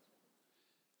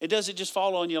 It doesn't just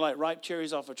fall on you like ripe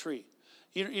cherries off a tree.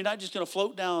 You're not just going to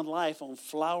float down life on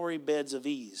flowery beds of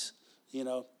ease, you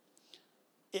know.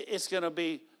 It's going to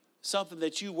be something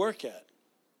that you work at.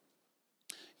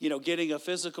 You know, getting a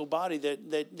physical body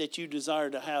that you desire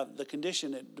to have, the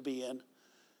condition to be in,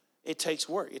 it takes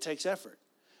work, it takes effort.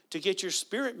 To get your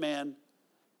spirit man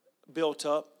built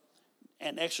up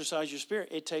and exercise your spirit,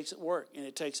 it takes work and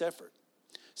it takes effort.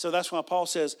 So that's why Paul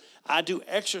says, I do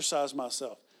exercise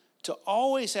myself to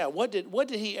always have. What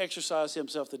did he exercise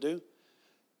himself to do?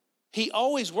 He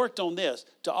always worked on this,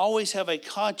 to always have a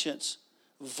conscience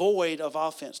void of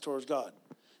offense towards God.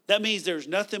 That means there's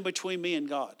nothing between me and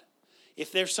God.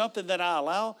 If there's something that I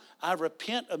allow, I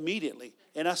repent immediately.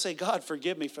 And I say, God,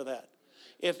 forgive me for that.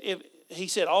 If he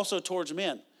said also towards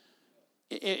men,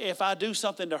 if I do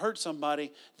something to hurt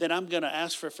somebody, then I'm going to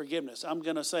ask for forgiveness. I'm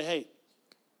going to say, hey,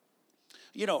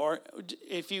 you know, or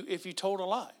if you told a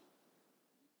lie,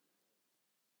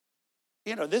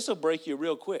 you know, this will break you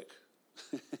real quick.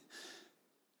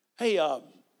 Hey,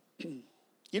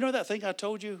 you know that thing I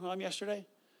told you yesterday?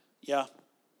 Yeah,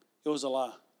 it was a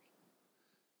lie.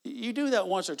 You do that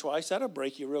once or twice, that'll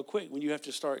break you real quick when you have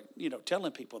to start, you know,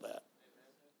 telling people that.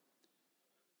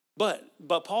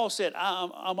 But Paul said,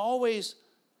 I'm always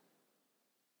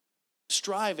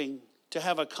striving to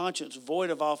have a conscience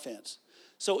void of offense.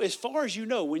 So as far as you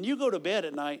know, when you go to bed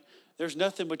at night, there's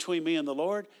nothing between me and the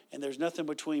Lord, and there's nothing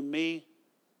between me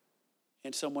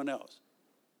and someone else.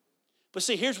 But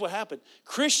see, here's what happened.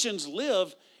 Christians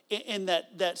live in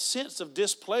that sense of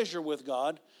displeasure with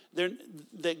God.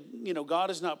 That you know,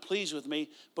 God is not pleased with me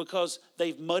because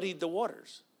they've muddied the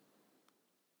waters.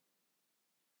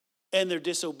 And they're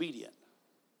disobedient.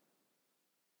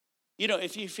 You know,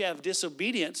 if you have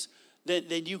disobedience, then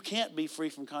you can't be free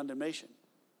from condemnation.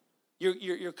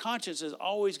 Your conscience is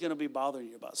always going to be bothering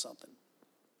you about something.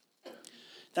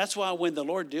 That's why when the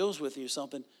Lord deals with you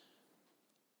something,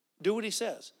 do what he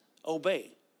says.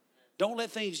 Obey. Don't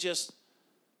let things just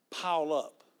pile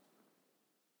up.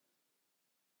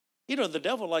 You know, the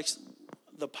devil likes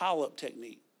the pile-up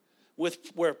technique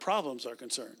with where problems are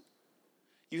concerned.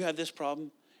 You have this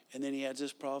problem, and then he adds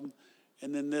this problem,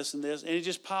 and then this and this, and it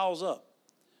just piles up.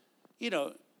 You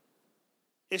know,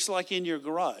 it's like in your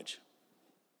garage.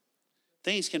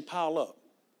 Things can pile up.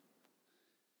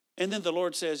 And then the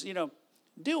Lord says, you know,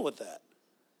 deal with that.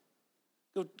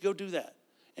 Go do that.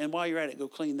 And while you're at it, go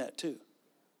clean that too.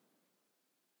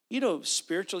 You know,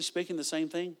 spiritually speaking, the same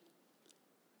thing.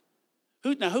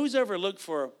 Who's ever looked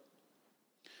for,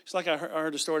 it's like I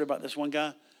heard a story about this one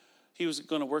guy. He was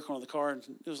going to work on the car, and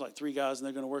it was like 3 guys, and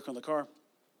they're going to work on the car.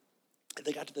 And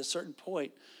they got to this certain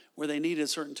point where they needed a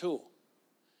certain tool.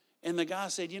 And the guy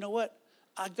said, you know what?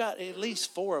 I got at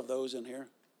least 4 of those in here.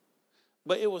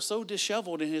 But it was so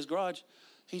disheveled in his garage,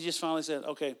 he just finally said,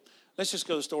 okay, let's just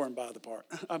go to the store and buy the part.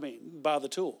 Buy the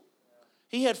tool.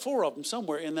 He had 4 of them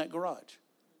somewhere in that garage.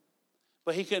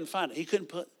 But he couldn't find it. He couldn't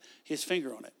put his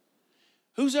finger on it.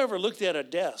 Who's ever looked at a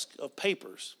desk of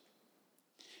papers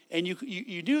and you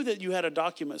knew that you had a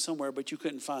document somewhere, but you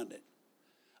couldn't find it?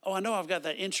 Oh, I know I've got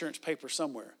that insurance paper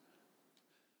somewhere.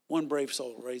 One brave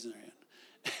soul raising their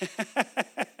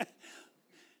hand.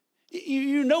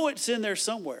 You know it's in there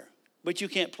somewhere, but you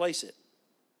can't place it.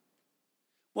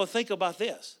 Well, think about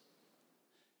this.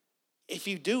 If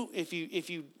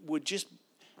you would just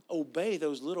obey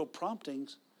those little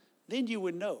promptings, then you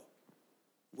would know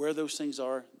where those things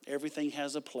are. Everything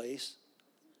has a place.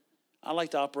 I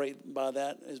like to operate by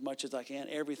that as much as I can.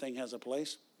 Everything has a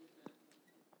place.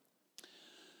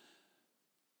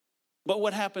 But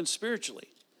what happens spiritually?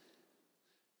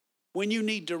 When you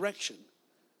need direction.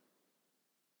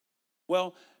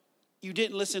 Well, you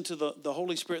didn't listen to the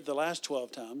Holy Spirit the last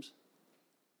 12 times.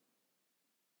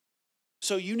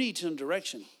 So you need some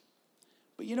direction.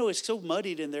 But it's so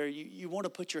muddied in there, you want to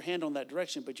put your hand on that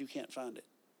direction, but you can't find it.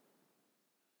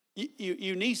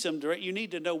 You need some direct. You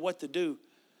need to know what to do,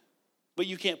 but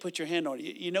you can't put your hand on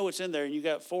it. You know it's in there, and you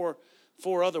got four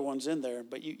other ones in there,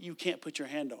 but you can't put your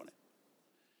hand on it.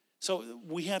 So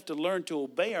we have to learn to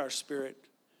obey our spirit,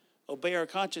 obey our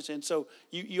conscience, and so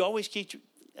you always keep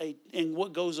and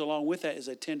what goes along with that is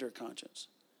a tender conscience.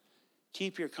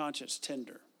 Keep your conscience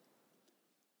tender.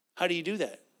 How do you do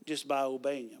that? Just by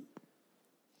obeying Him,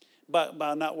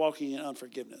 by not walking in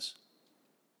unforgiveness.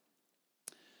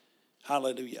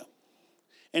 Hallelujah.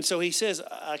 And so he says,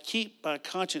 I keep my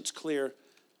conscience clear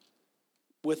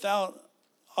without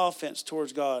offense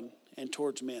towards God and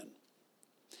towards men.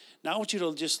 Now I want you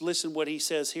to just listen what he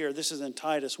says here. This is in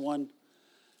Titus 1,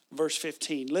 verse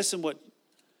 15. Listen what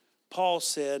Paul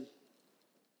said.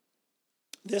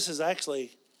 This is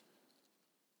actually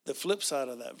the flip side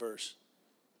of that verse.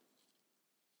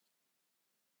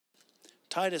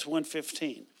 Titus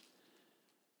 1:15.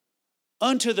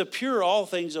 Unto the pure all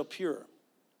things are pure,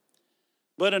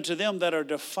 but unto them that are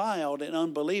defiled and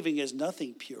unbelieving is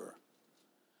nothing pure,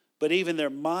 but even their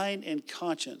mind and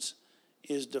conscience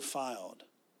is defiled.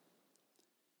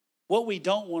 What we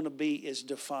don't want to be is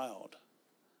defiled.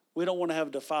 We don't want to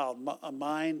have a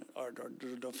mind or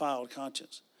defiled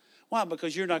conscience. Why?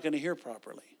 Because you're not going to hear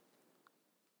properly.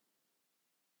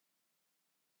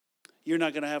 You're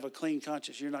not going to have a clean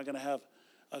conscience. You're not going to have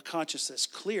a conscience that's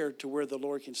clear to where the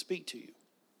Lord can speak to you.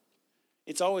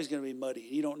 It's always going to be muddy.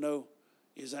 You don't know,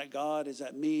 is that God? Is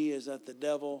that me? Is that the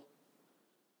devil?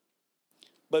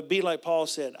 But be like Paul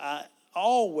said, I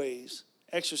always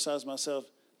exercise myself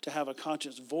to have a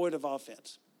conscience void of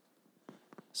offense.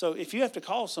 So if you have to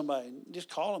call somebody, just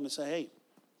call them and say, hey,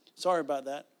 sorry about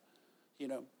that.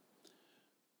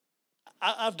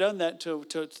 I've done that to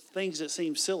things that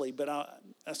seem silly, but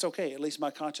that's okay. At least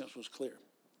my conscience was clear.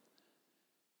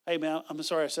 Hey, man, I'm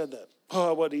sorry I said that. Oh,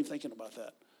 I wasn't even thinking about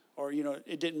that. Or,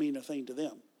 it didn't mean a thing to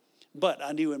them. But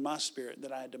I knew in my spirit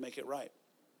that I had to make it right.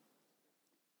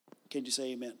 Can you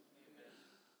say amen?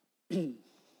 Amen.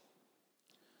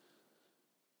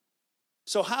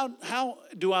 So how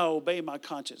do I obey my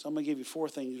conscience? I'm going to give you 4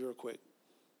 things real quick.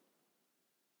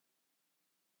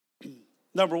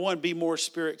 Number 1, be more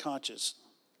spirit conscious.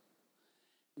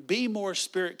 Be more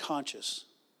spirit conscious.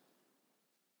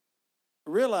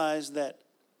 Realize that,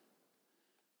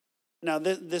 now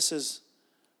this is,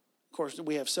 of course,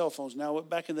 we have cell phones now.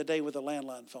 Back in the day with a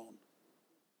landline phone.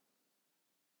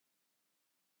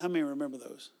 How many remember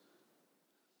those?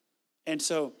 And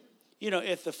so,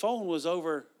 if the phone was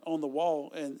over on the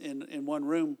wall in one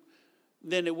room,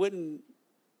 then it wouldn't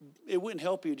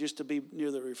help you just to be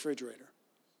near the refrigerator.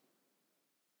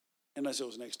 Unless it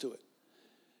was next to it.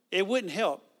 It wouldn't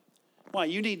help. Why?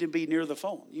 You need to be near the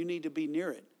phone. You need to be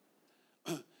near it.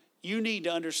 You need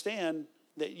to understand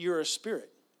that you're a spirit.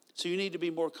 So you need to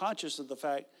be more conscious of the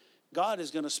fact God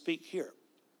is going to speak here.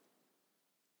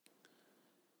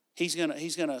 He's going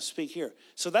to speak here.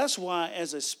 So that's why,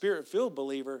 as a spirit-filled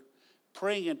believer,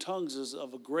 praying in tongues is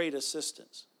of a great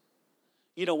assistance.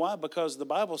 You know why? Because the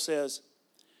Bible says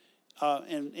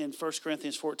in 1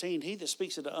 Corinthians 14, he that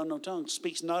speaks in the unknown tongue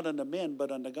speaks not unto men,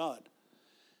 but unto God.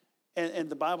 And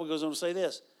the Bible goes on to say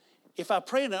this. If I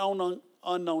pray in an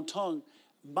unknown tongue,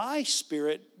 my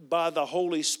spirit, by the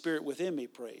Holy Spirit within me,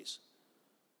 prays.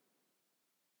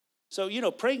 So,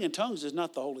 praying in tongues is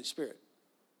not the Holy Spirit.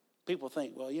 People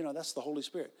think, well, that's the Holy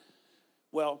Spirit.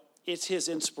 Well, it's His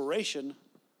inspiration,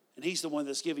 and He's the one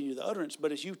that's giving you the utterance,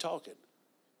 but it's you talking.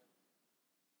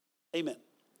 Amen.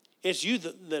 It's you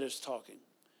that is talking.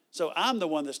 So I'm the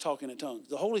one that's talking in tongues.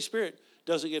 The Holy Spirit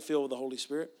doesn't get filled with the Holy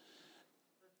Spirit.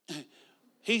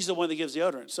 He's the one that gives the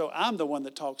utterance. So I'm the one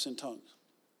that talks in tongues.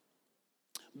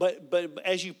 But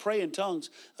as you pray in tongues,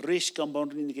 as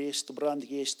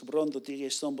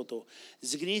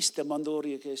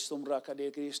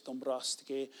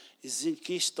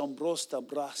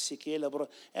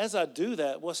I do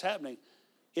that, what's happening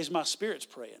is my spirit's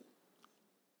praying.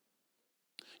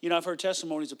 I've heard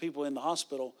testimonies of people in the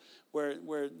hospital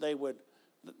where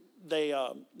they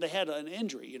had an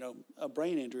injury, a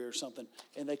brain injury or something,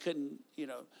 and they couldn't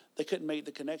make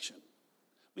the connection.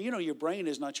 But your brain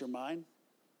is not your mind.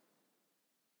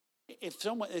 If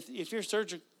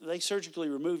they surgically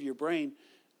remove your brain,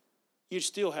 you'd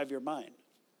still have your mind.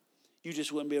 You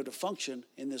just wouldn't be able to function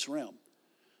in this realm.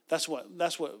 That's what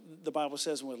the Bible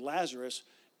says with Lazarus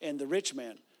and the rich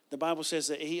man. The Bible says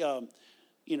that he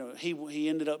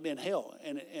ended up in hell,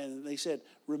 and they said,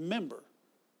 remember.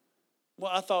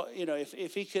 Well, I thought,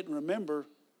 if he couldn't remember,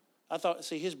 I thought,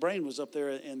 his brain was up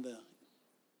there in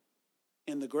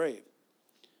the grave,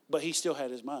 but he still had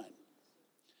his mind.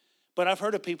 But I've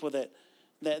heard of people that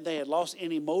they had lost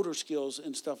any motor skills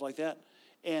and stuff like that,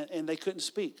 and they couldn't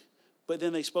speak, but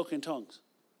then they spoke in tongues.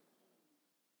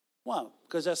 Why?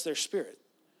 Because that's their spirit.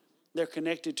 They're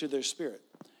connected to their spirit.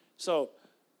 So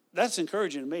that's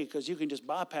encouraging to me, because you can just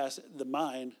bypass the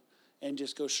mind and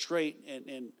just go straight.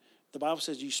 And the Bible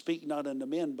says, you speak not unto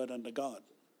men, but unto God.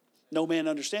 No man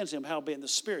understands him, howbeit in the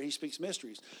spirit he speaks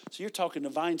mysteries. So you're talking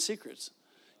divine secrets.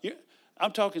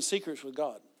 I'm talking secrets with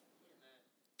God.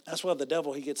 That's why the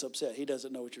devil, he gets upset. He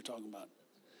doesn't know what you're talking about.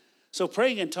 So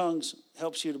praying in tongues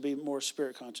helps you to be more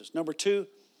spirit conscious. Number 2,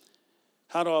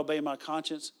 how do I obey my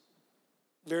conscience?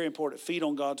 Very important. Feed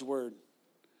on God's word.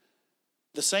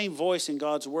 The same voice in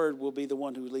God's word will be the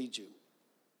one who leads you.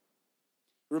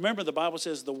 Remember, the Bible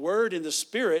says the word and the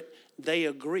spirit, they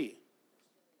agree.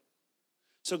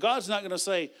 So God's not going to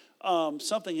say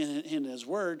something in his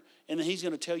word, and then he's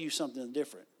going to tell you something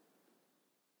different.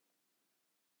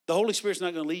 The Holy Spirit's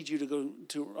not going to lead you to go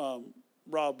to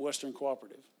rob Western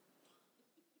Cooperative.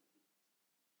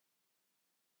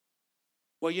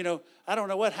 Well, I don't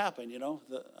know what happened,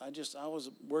 I was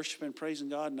worshiping, praising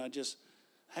God, and I just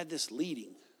had this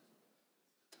leading.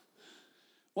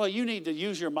 Well, you need to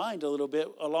use your mind a little bit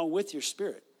along with your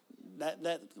spirit.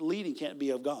 That leading can't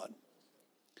be of God.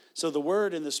 So the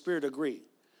word and the spirit agree.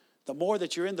 The more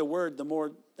that you're in the word, the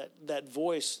more that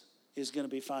voice is going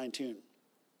to be fine-tuned.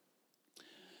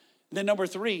 Then number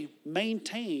 3,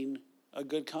 maintain a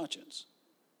good conscience.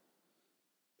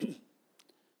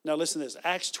 Now listen to this.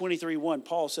 Acts 23:1,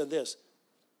 Paul said this,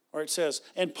 or it says,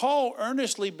 and Paul,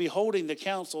 earnestly beholding the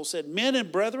council, said, men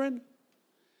and brethren,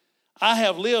 I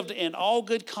have lived in all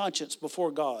good conscience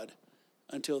before God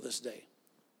until this day.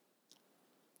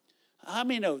 How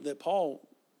many know that Paul,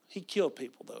 he killed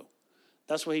people, though?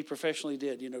 That's what he professionally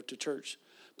did, to church,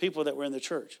 people that were in the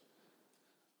church.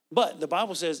 But the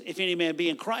Bible says, if any man be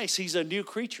in Christ, he's a new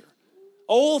creature.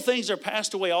 Old things are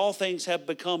passed away, all things have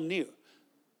become new.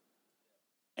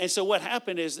 And so what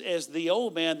happened is, as the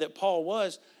old man that Paul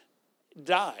was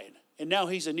died, and now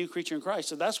he's a new creature in Christ.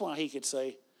 So that's why he could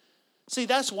say,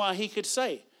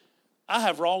 I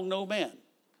have wronged no man.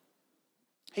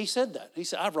 He said that. He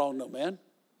said, I've wronged no man.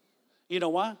 You know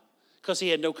why? Because he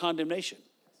had no condemnation.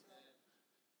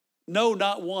 No,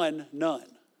 not one, none.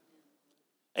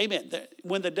 Amen.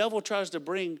 When the devil tries to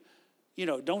bring,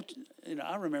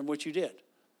 I remember what you did.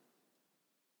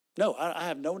 No, I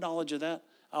have no knowledge of that.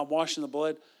 I'm washed in the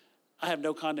blood. I have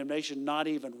no condemnation, not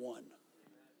even one.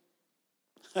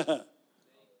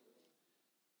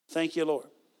 Thank you, Lord.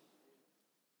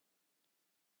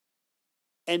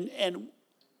 And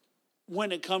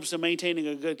when it comes to maintaining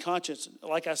a good conscience,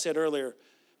 like I said earlier,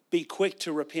 be quick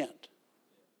to repent.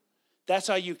 That's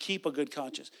how you keep a good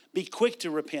conscience. Be quick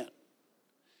to repent.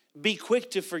 Be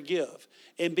quick to forgive.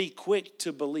 And be quick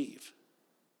to believe.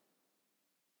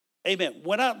 Amen.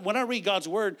 When I read God's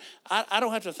word, I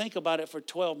don't have to think about it for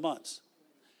 12 months.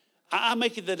 I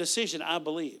make the decision, I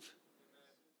believe.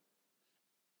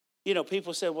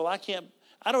 People say, well, I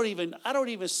don't even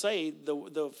say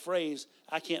the phrase,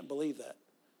 I can't believe that.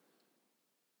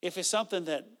 If it's something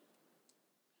that,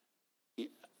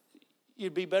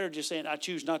 you'd be better just saying, I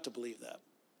choose not to believe that.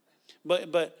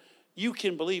 But you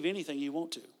can believe anything you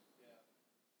want to.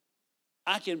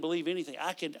 I can believe anything.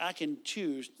 I can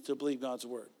choose to believe God's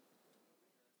word.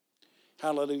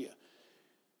 Hallelujah.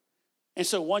 And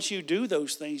so once you do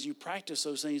those things, you practice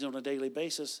those things on a daily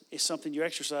basis, it's something you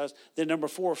exercise. Then number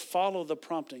 4, follow the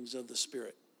promptings of the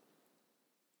Spirit.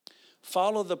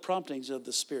 Follow the promptings of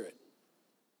the Spirit.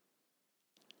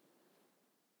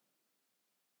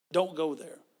 Don't go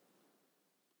there.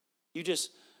 You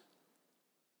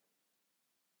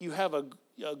have a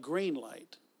green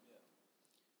light.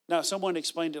 Now, someone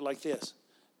explained it like this.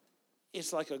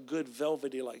 It's like a good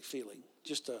velvety-like feeling.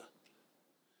 Just a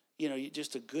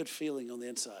good feeling on the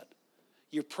inside.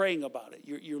 You're praying about it.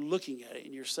 You're looking at it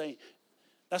and you're saying,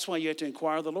 that's why you have to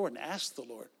inquire of the Lord and ask the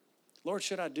Lord, Lord,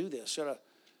 should I do this? Should I?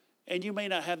 And you may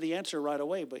not have the answer right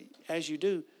away, but as you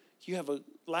do, you have a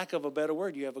lack of a better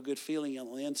word. You have a good feeling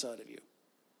on the inside of you,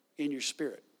 in your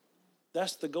spirit.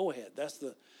 That's the go ahead.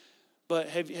 But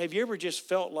have you ever just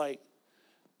felt like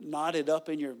knotted up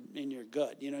in your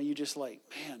gut? You just like,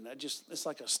 man, it's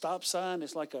like a stop sign.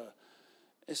 It's like a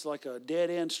dead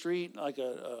end street, like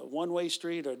a one-way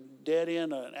street, or dead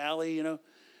end, an alley, and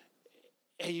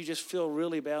you just feel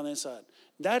really bad on the inside.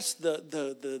 That's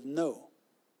the no.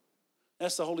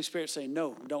 That's the Holy Spirit saying,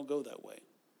 no, don't go that way.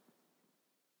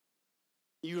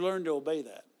 You learn to obey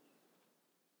that.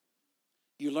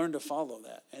 You learn to follow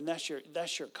that, and that's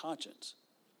your conscience.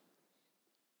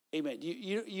 Amen.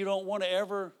 You don't want to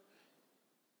ever.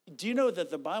 Do you know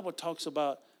that the Bible talks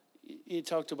about you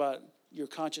talked about your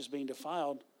conscience being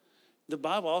defiled. The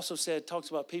Bible also talks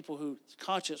about people whose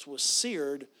conscience was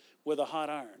seared with a hot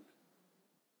iron.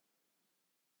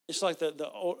 It's like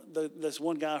this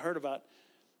one guy I heard about.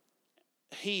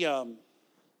 He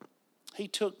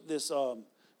took this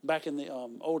back in the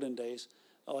olden days,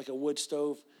 like a wood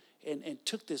stove, and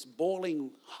took this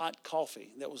boiling hot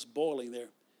coffee that was boiling there,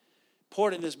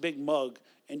 poured it in this big mug,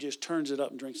 and just turns it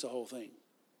up and drinks the whole thing.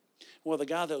 Well, the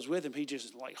guy that was with him, he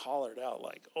just like hollered out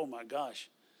like, "Oh my gosh."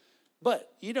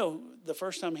 But, the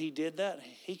first time he did that,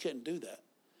 he couldn't do that.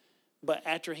 But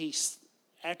after he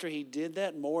did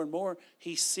that more and more,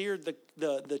 he seared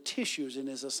the tissues in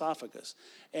his esophagus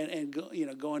and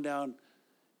going down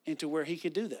into where he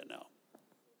could do that now.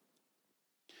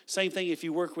 Same thing if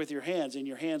you work with your hands and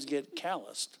your hands get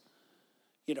calloused.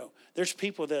 There's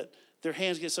people that their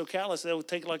hands get so calloused, they'll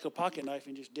take like a pocket knife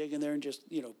and just dig in there and just,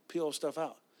 peel stuff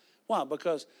out. Why?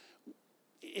 Because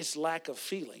it's lack of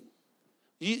feeling.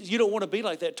 You don't want to be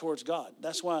like that towards God.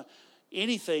 That's why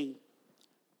anything,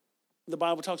 the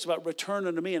Bible talks about, return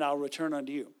unto me and I'll return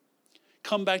unto you.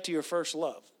 Come back to your first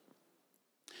love.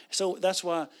 So that's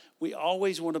why we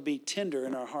always want to be tender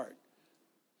in our heart.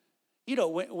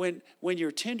 When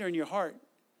you're tender in your heart,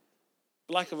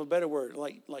 lack of a better word,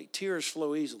 like tears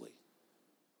flow easily.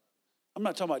 I'm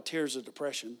not talking about tears of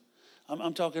depression.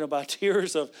 I'm talking about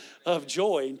tears of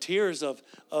joy and tears of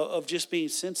just being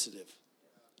sensitive.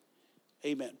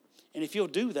 Amen. And if you'll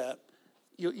do that,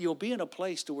 you'll be in a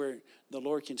place to where the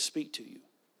Lord can speak to you.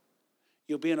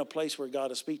 You'll be in a place where God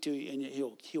will speak to you, and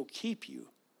He'll keep you,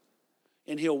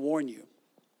 and He'll warn you,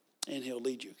 and He'll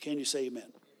lead you. Can you say amen?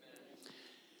 Amen.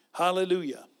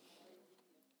 Hallelujah.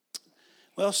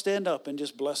 Well, stand up and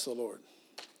just bless the Lord.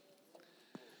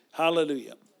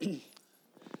 Hallelujah.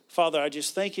 Father, I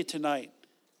just thank you tonight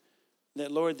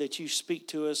that, Lord, that you speak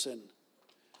to us. And,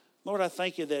 Lord, I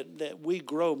thank you that we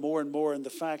grow more and more in the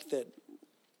fact that,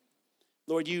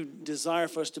 Lord, you desire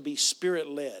for us to be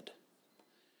spirit-led,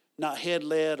 not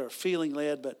head-led or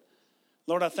feeling-led. But,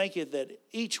 Lord, I thank you that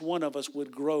each one of us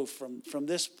would grow from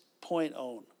this point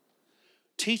on.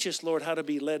 Teach us, Lord, how to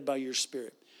be led by your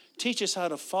Spirit. Teach us how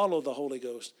to follow the Holy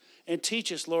Ghost. And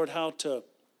teach us, Lord, how to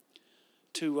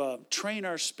train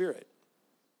our spirit.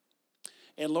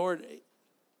 And Lord,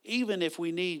 even if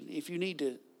you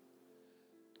need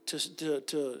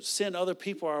to send other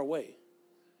people our way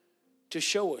to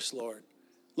show us, Lord,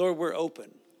 we're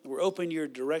open. We're open to your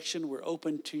direction. We're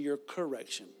open to your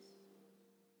correction.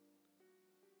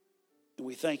 And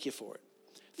we thank you for it.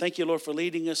 Thank you, Lord, for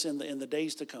leading us in the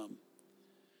days to come.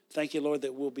 Thank you, Lord,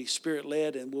 that we'll be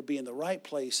spirit-led and we'll be in the right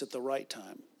place at the right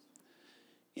time.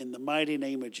 In the mighty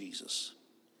name of Jesus.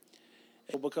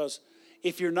 Because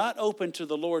if you're not open to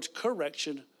the Lord's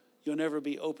correction, you'll never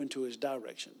be open to his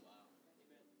direction.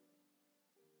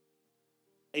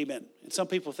 Amen. And some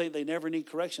people think they never need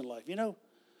correction in life.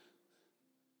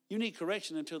 You need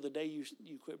correction until the day you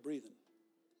quit breathing.